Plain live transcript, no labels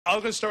I'm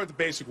going to start with the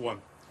basic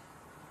one.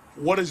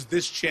 What does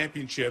this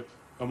championship,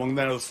 among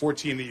the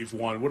 14 that you've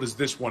won, what does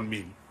this one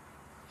mean?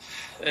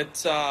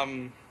 It's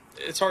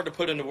hard to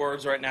put into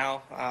words right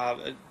now.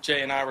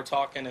 Jay and I were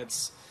talking.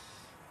 It's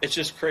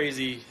just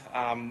crazy,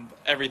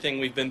 everything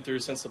we've been through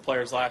since the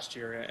Players last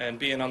year, and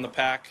being on the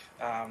pack,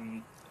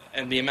 and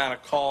the amount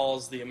of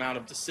calls, the amount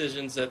of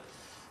decisions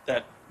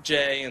that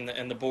Jay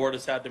and the board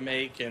has had to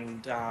make,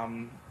 and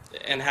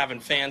having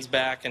fans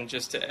back, and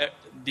just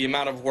the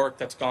amount of work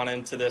that's gone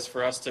into this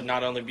for us to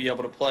not only be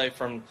able to play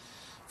from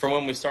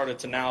when we started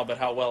to now, but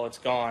how well it's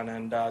gone,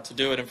 and to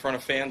do it in front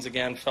of fans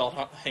again felt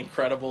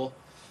incredible,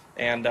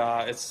 and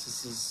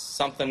this is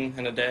something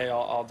in a day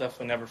I'll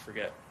definitely never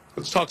forget.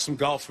 Let's talk some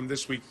golf from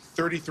this week.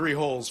 33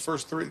 holes,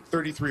 first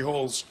 33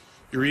 holes,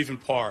 you're even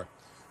par.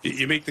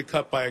 You make the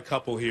cut by a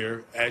couple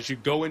here. As you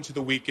go into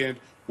the weekend,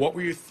 what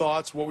were your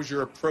thoughts? What was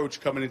your approach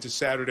coming into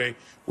Saturday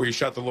where you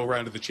shot the low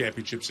round of the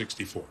championship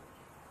 64?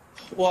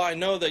 Well, I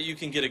know that you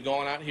can get it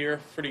going out here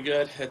pretty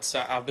good.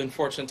 I've been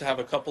fortunate to have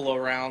a couple low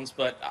rounds,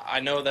 but I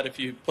know that if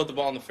you put the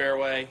ball in the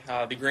fairway,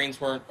 the greens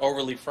weren't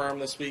overly firm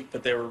this week,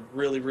 but they were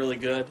really, really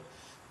good.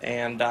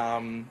 And,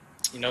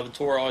 the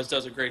tour always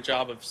does a great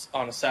job of,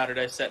 on a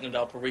Saturday, setting it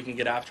up where we can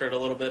get after it a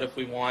little bit if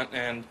we want.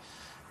 And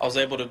I was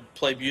able to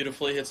play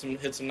beautifully, hit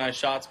some nice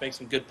shots, make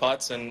some good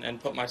putts, and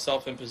put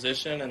myself in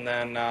position. And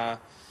then I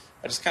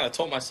just kind of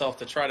told myself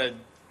to try to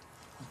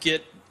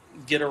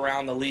get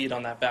around the lead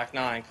on that back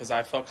nine, because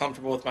I felt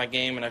comfortable with my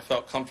game and I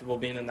felt comfortable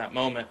being in that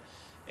moment.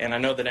 And I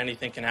know that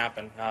anything can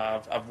happen.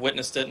 I've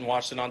witnessed it and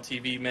watched it on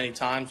TV many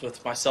times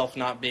with myself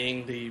not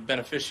being the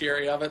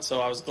beneficiary of it, so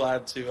I was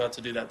glad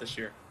to do that this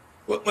year.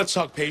 Well, let's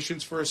talk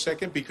patience for a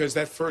second, because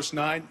that first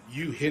nine,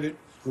 you hit it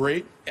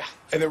great. Yeah.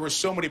 And there were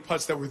so many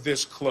putts that were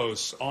this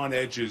close, on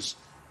edges,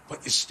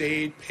 but you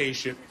stayed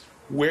patient.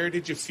 Where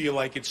did you feel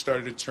like it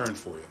started to turn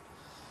for you?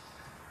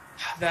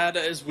 That,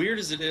 as weird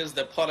as it is,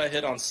 that putt I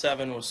hit on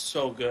 7 was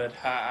so good.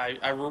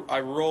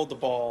 I rolled the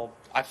ball,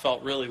 I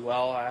felt really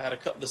well. I had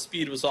the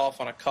speed was off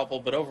on a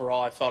couple, but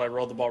overall I felt I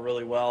rolled the ball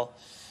really well.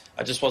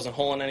 I just wasn't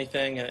holing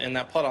anything. And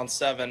that putt on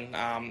 7,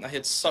 I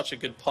hit such a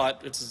good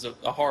putt. It's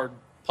a hard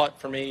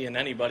putt for me and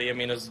anybody. I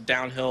mean, it was a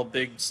downhill,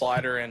 big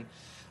slider, and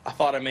I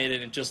thought I made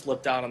it and just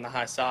lipped out on the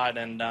high side.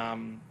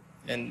 And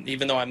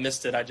even though I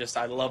missed it,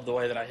 I love the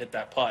way that I hit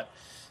that putt.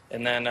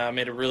 And then I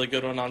made a really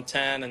good one on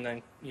 10, and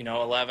then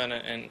 11,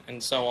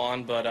 and so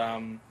on. But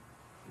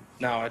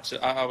no,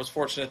 I was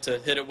fortunate to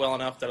hit it well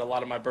enough that a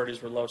lot of my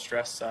birdies were low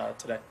stress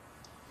today.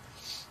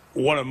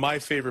 One of my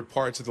favorite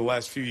parts of the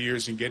last few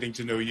years in getting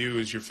to know you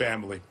is your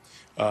family.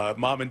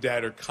 Mom and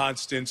dad are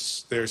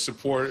constants. Their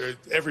support,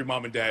 every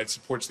mom and dad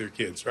supports their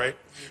kids, right?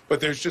 But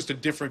there's just a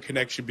different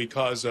connection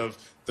because of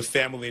the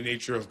family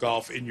nature of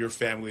golf in your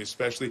family,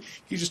 especially. Can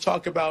you just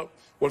talk about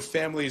what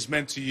family has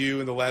meant to you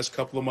in the last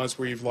couple of months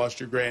where you've lost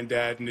your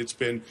granddad and it's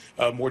been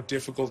a more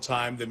difficult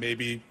time than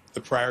maybe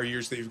the prior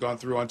years that you've gone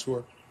through on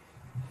tour?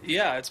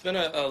 Yeah, it's been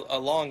a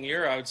long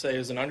year, I would say,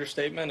 is an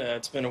understatement.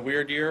 It's been a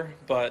weird year,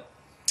 but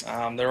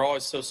they're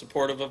always so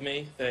supportive of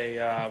me. They,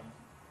 I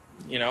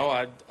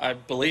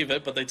believe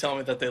it, but they tell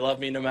me that they love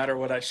me no matter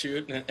what I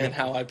shoot and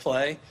how I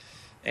play.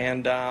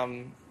 And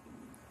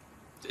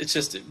it's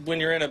just when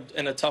you're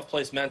in a tough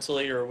place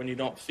mentally, or when you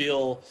don't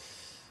feel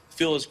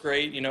as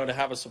great, to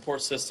have a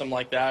support system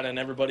like that and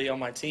everybody on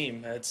my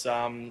team,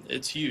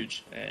 it's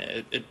huge.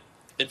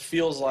 It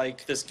feels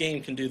like this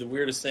game can do the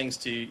weirdest things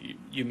to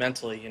you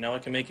mentally.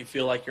 It can make you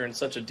feel like you're in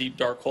such a deep,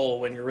 dark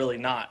hole when you're really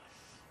not.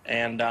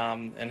 And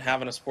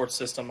having a sports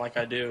system like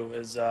I do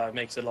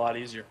makes it a lot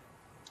easier.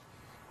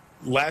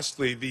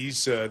 Lastly,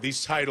 these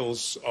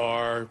titles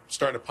are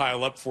starting to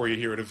pile up for you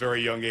here at a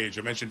very young age.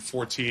 I mentioned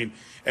 14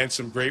 and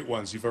some great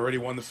ones. You've already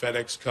won the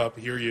FedEx Cup.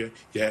 Here you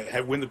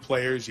win the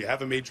Players. You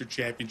have a major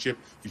championship.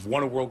 You've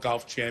won a World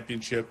Golf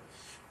Championship.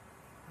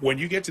 When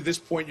you get to this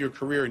point in your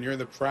career and you're in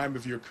the prime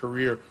of your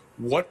career,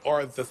 what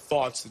are the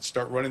thoughts that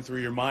start running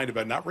through your mind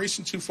about not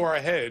racing too far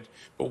ahead,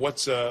 but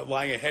what's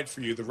lying ahead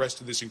for you the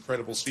rest of this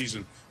incredible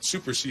season,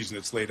 super season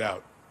that's laid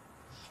out?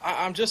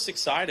 I'm just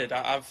excited.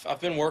 I've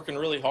been working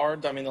really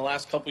hard, the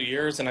last couple of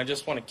years, and I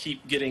just want to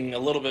keep getting a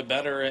little bit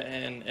better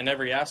in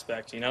every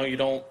aspect. I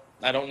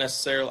don't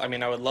necessarily,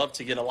 I would love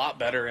to get a lot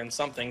better in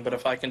something, but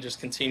if I can just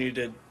continue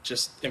to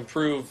just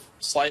improve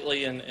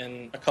slightly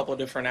in a couple of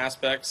different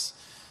aspects,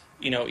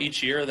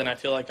 each year, then I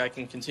feel like I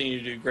can continue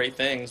to do great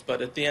things.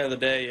 But at the end of the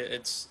day,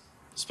 it's,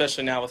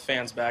 especially now with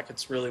fans back,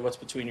 it's really what's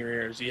between your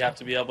ears. You have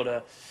to be able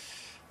to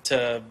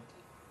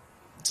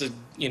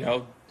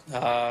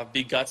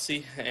be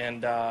gutsy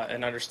and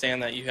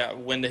understand that you have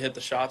when to hit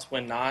the shots,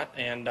 when not,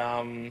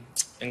 and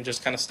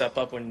just kind of step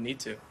up when you need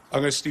to.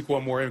 I'm going to sneak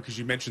one more in because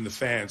you mentioned the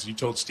fans. You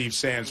told Steve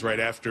Sands right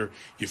after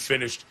you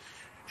finished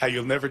how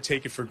you'll never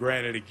take it for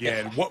granted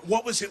again. Yeah.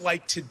 What was it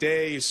like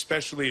today,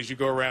 especially as you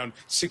go around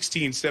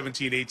 16,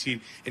 17,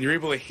 18, and you're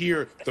able to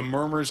hear the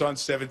murmurs on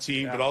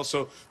 17, but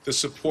also the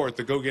support,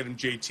 the Go Get 'em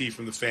JT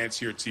from the fans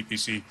here at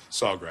TPC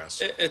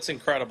Sawgrass? It's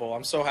incredible.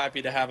 I'm so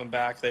happy to have them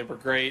back. They were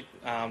great.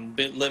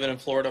 Been living in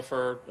Florida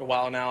for a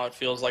while now. It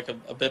feels like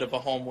a bit of a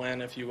home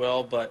win, if you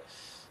will, but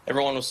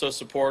everyone was so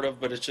supportive,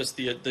 but it's just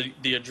the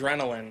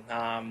adrenaline,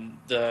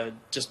 the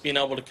just being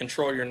able to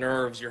control your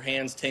nerves, your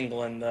hands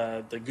tingling,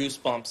 the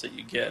goosebumps that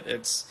you get.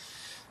 It's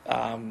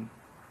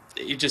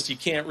you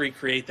can't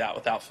recreate that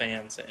without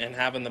fans, and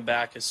having them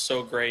back is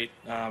so great.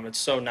 It's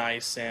so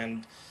nice,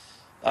 and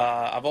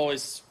I've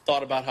always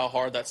thought about how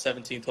hard that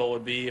 17th hole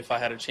would be if I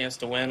had a chance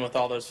to win with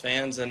all those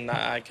fans, and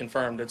I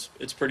confirmed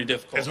it's pretty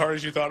difficult. As hard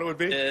as you thought it would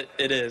be?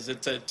 It is.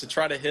 To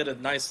try to hit a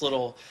nice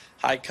little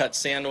high-cut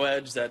sand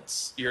wedge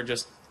that's you're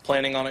just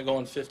planning on it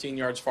going 15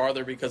 yards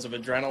farther because of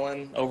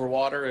adrenaline over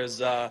water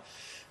is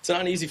it's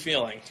not an easy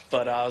feeling,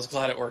 but I was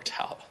glad it worked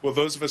out. Well,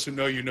 those of us who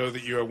know you know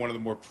that you are one of the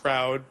more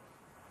proud,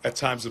 at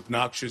times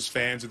obnoxious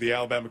fans of the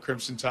Alabama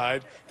Crimson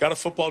Tide. Got a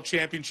football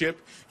championship.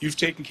 You've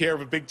taken care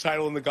of a big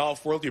title in the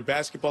golf world. Your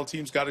basketball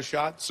team's got a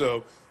shot,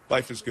 so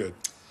life is good.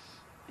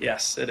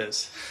 Yes, it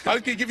is. I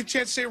was going to give you a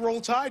chance to say Roll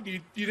Tide.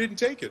 You didn't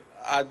take it.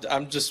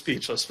 I'm just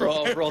speechless.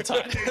 Roll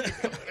Tide.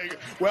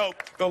 Well,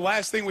 the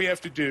last thing we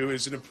have to do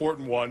is an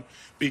important one,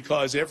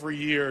 because every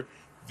year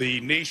the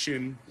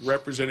nation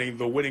representing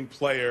the winning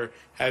player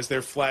has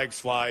their flag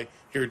fly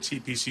here at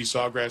TPC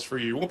Sawgrass for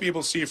you. You won't be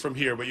able to see it from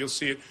here, but you'll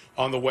see it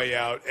on the way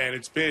out. And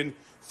it's been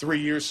 3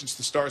 years since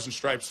the Stars and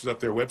Stripes was up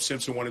there. Webb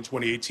Simpson won in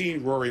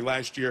 2018, Rory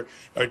last year,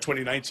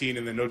 2019,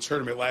 and then no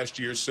tournament last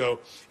year.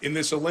 So in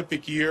this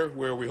Olympic year,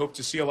 where we hope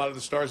to see a lot of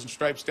the Stars and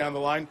Stripes down the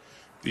line,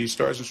 the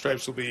Stars and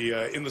Stripes will be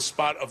in the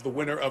spot of the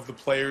winner of the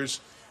players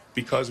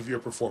because of your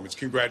performance.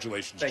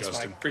 Congratulations, Thanks,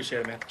 Justin. Mike.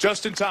 Appreciate it, man.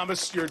 Justin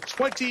Thomas, your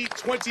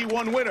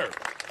 2021 winner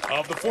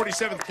of the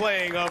 47th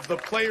playing of the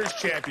Players'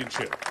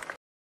 Championship.